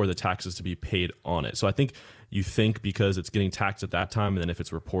for the taxes to be paid on it. So I think you think because it's getting taxed at that time, and then if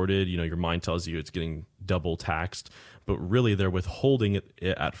it's reported, your mind tells you it's getting double taxed, but really they're withholding it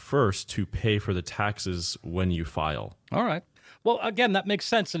at first to pay for the taxes when you file. All right. Well, again, that makes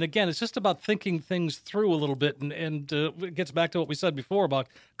sense. And again, it's just about thinking things through a little bit, and it gets back to what we said before about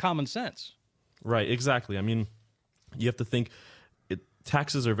common sense. Right, exactly. I mean, you have to think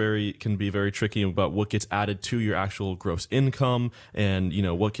taxes can be very tricky about what gets added to your actual gross income and,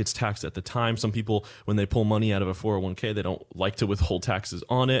 what gets taxed at the time. Some people, when they pull money out of a 401k, they don't like to withhold taxes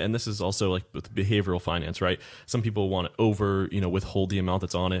on it. And this is also like with behavioral finance, right? Some people want to withhold the amount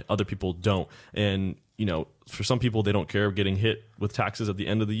that's on it. Other people don't. And, for some people, they don't care getting hit with taxes at the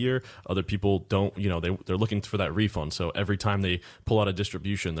end of the year. Other people don't, they're looking for that refund. So every time they pull out a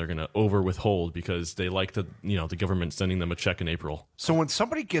distribution, they're going to over withhold because they like the government sending them a check in April. So when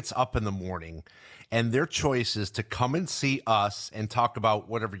somebody gets up in the morning and their choice is to come and see us and talk about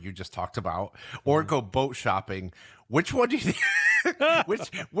whatever you just talked about, or go boat shopping, which one do you think?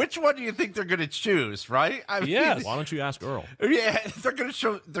 which one do you think they're going to choose? Right? Yes. Why don't you ask Earl? Yeah, they're going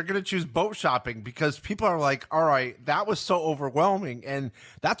to choose boat shopping because people are like, all right, that was so overwhelming, and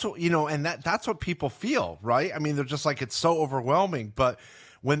that's what and that's what people feel, right? I mean, they're just like, it's so overwhelming, but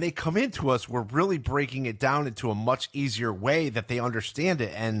when they come into us, we're really breaking it down into a much easier way that they understand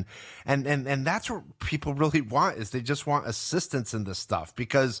it. And that's what people really want, is they just want assistance in this stuff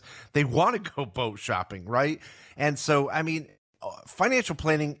because they want to go boat shopping, right? And so, I mean, financial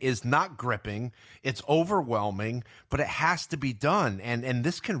planning is not gripping. It's overwhelming, but it has to be done. And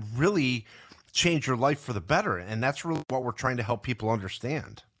this can really change your life for the better. And that's really what we're trying to help people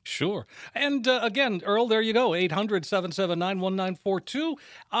understand. Sure. And again, Earl, there you go,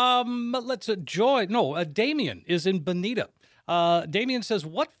 800-779-1942. Damien is in Bonita. Damien says,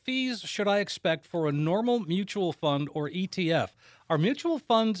 what fees should I expect for a normal mutual fund or ETF? Are mutual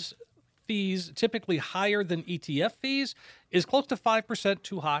funds fees typically higher than ETF fees? Is close to 5%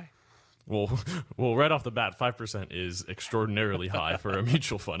 too high? Well, right off the bat, 5% is extraordinarily high for a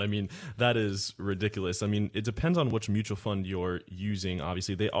mutual fund. I mean, that is ridiculous. I mean, it depends on which mutual fund you're using.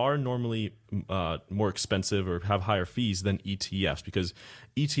 Obviously, they are normally more expensive or have higher fees than ETFs because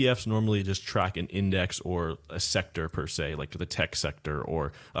ETFs normally just track an index or a sector per se, like the tech sector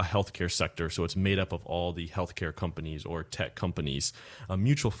or a healthcare sector. So it's made up of all the healthcare companies or tech companies. A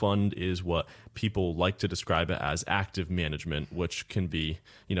mutual fund is what people like to describe it as active management, which can be,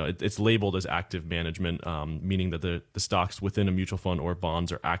 it's labeled as active management, meaning that the stocks within a mutual fund or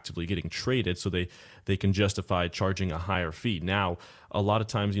bonds are actively getting traded, so they can justify charging a higher fee. Now, a lot of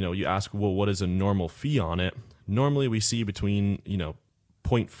times, you ask, well, what is a normal fee on it? Normally, we see between,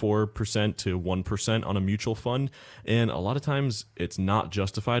 0.4% to 1% on a mutual fund. And a lot of times it's not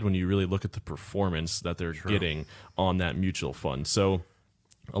justified when you really look at the performance that they're getting on that mutual fund. So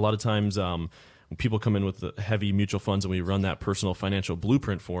a lot of times when people come in with the heavy mutual funds and we run that personal financial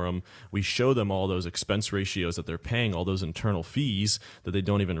blueprint for them, we show them all those expense ratios that they're paying, all those internal fees that they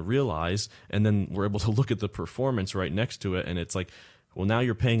don't even realize. And then we're able to look at the performance right next to it. And it's like, well, now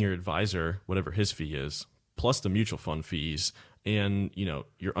you're paying your advisor whatever his fee is, plus the mutual fund fees, and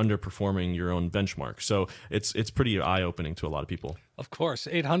you're underperforming your own benchmark. So it's pretty eye-opening to a lot of people. Of course,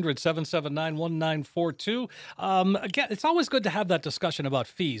 800-779-1942. Again, it's always good to have that discussion about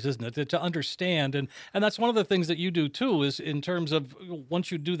fees, isn't it? To understand, and that's one of the things that you do too. Is in terms of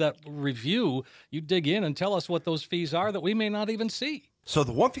once you do that review, you dig in and tell us what those fees are that we may not even see. So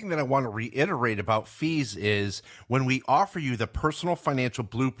the one thing that I want to reiterate about fees is when we offer you the personal financial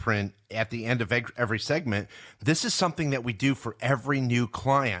blueprint at the end of every segment, this is something that we do for every new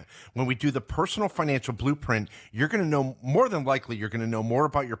client. When we do the personal financial blueprint, you're going to know, more than likely, you're going to know more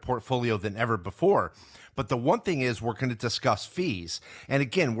about your portfolio than ever before. But the one thing is we're going to discuss fees. And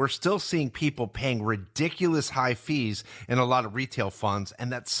again, we're still seeing people paying ridiculous high fees in a lot of retail funds, and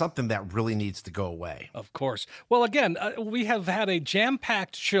that's something that really needs to go away. Of course. Well, again, we have had a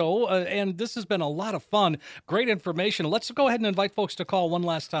jam-packed show, and this has been a lot of fun. Great information. Let's go ahead and invite folks to call one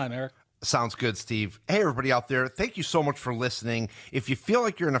last time, Eric. Sounds good, Steve. Hey, everybody out there. Thank you so much for listening. If you feel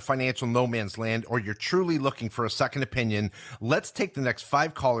like you're in a financial no man's land or you're truly looking for a second opinion, let's take the next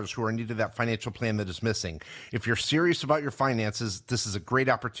 5 callers who are in need of that financial plan that is missing. If you're serious about your finances, this is a great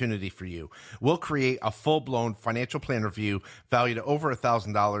opportunity for you. We'll create a full-blown financial plan review valued at over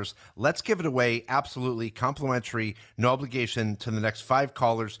 $1,000. Let's give it away absolutely complimentary, no obligation to the next 5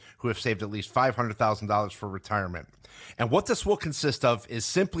 callers who have saved at least $500,000 for retirement. And what this will consist of is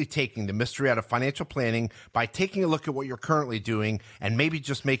simply taking the mystery out of financial planning by taking a look at what you're currently doing and maybe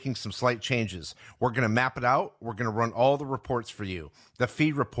just making some slight changes. We're going to map it out. We're going to run all the reports for you. The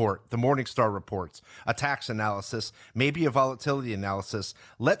fee report, the Morningstar reports, a tax analysis, maybe a volatility analysis.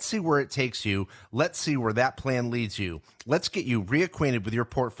 Let's see where it takes you. Let's see where that plan leads you. Let's get you reacquainted with your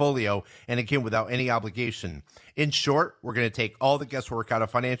portfolio, and again, without any obligation. In short, we're going to take all the guesswork out of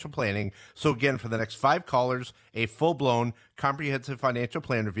financial planning. So again, for the next 5 callers, a full-blown comprehensive financial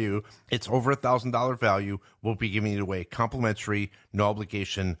plan review. It's over $1,000 value. We'll be giving it away complimentary, no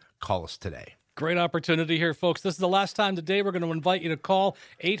obligation. Call us today. Great opportunity here, folks. This is the last time today. We're going to invite you to call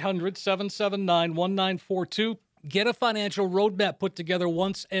 800-779-1942. Get a financial roadmap put together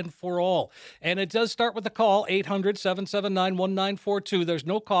once and for all. And it does start with a call, 800-779-1942. There's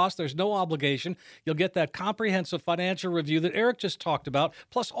no cost. There's no obligation. You'll get that comprehensive financial review that Eric just talked about,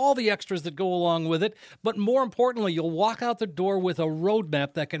 plus all the extras that go along with it. But more importantly, you'll walk out the door with a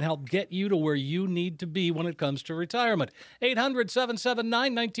roadmap that can help get you to where you need to be when it comes to retirement.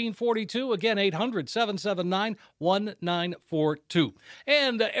 800-779-1942. Again, 800-779-1942.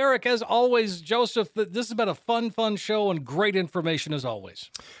 And Eric, as always, Joseph, this has been a fun show and great information as always.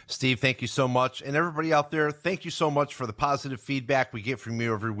 Steve, thank you so much. And everybody out there, thank you so much for the positive feedback we get from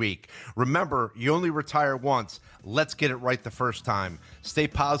you every week. Remember, you only retire once. Let's get it right the first time. Stay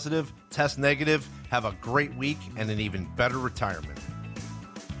positive, test negative, have a great week, and an even better retirement.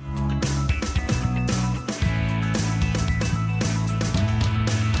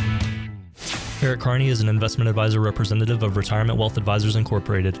 Eric Carney is an investment advisor representative of Retirement Wealth Advisors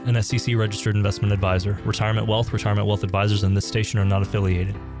Incorporated, an SEC-registered investment advisor. Retirement Wealth Advisors, and this station are not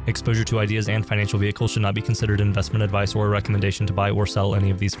affiliated. Exposure to ideas and financial vehicles should not be considered investment advice or a recommendation to buy or sell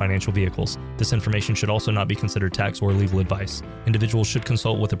any of these financial vehicles. This information should also not be considered tax or legal advice. Individuals should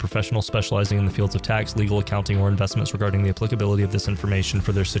consult with a professional specializing in the fields of tax, legal, accounting, or investments regarding the applicability of this information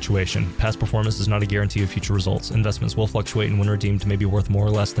for their situation. Past performance is not a guarantee of future results. Investments will fluctuate, and when redeemed may be worth more or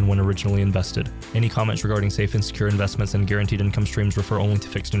less than when originally invested. Any comments regarding safe and secure investments and guaranteed income streams refer only to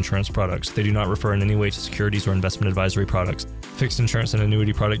fixed insurance products. They do not refer in any way to securities or investment advisory products. Fixed insurance and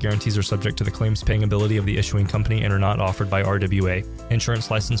annuity product guarantees are subject to the claims paying ability of the issuing company and are not offered by RWA.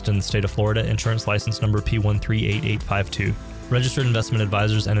 Insurance licensed in the state of Florida. Insurance license number P138852. Registered investment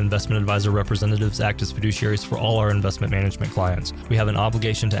advisors and investment advisor representatives act as fiduciaries for all our investment management clients. We have an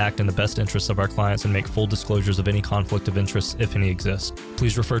obligation to act in the best interests of our clients and make full disclosures of any conflict of interest, if any exists.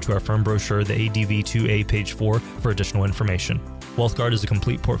 Please refer to our firm brochure, the ADV2A, page 4, for additional information. WealthGuard is a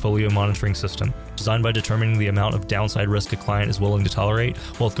complete portfolio monitoring system. Designed by determining the amount of downside risk a client is willing to tolerate,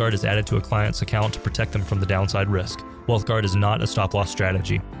 WealthGuard is added to a client's account to protect them from the downside risk. WealthGuard is not a stop-loss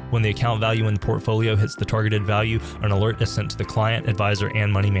strategy. When the account value in the portfolio hits the targeted value, an alert is sent to the client, advisor,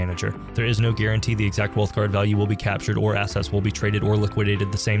 and money manager. There is no guarantee the exact WealthGuard value will be captured or assets will be traded or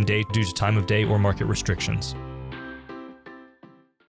liquidated the same day due to time of day or market restrictions.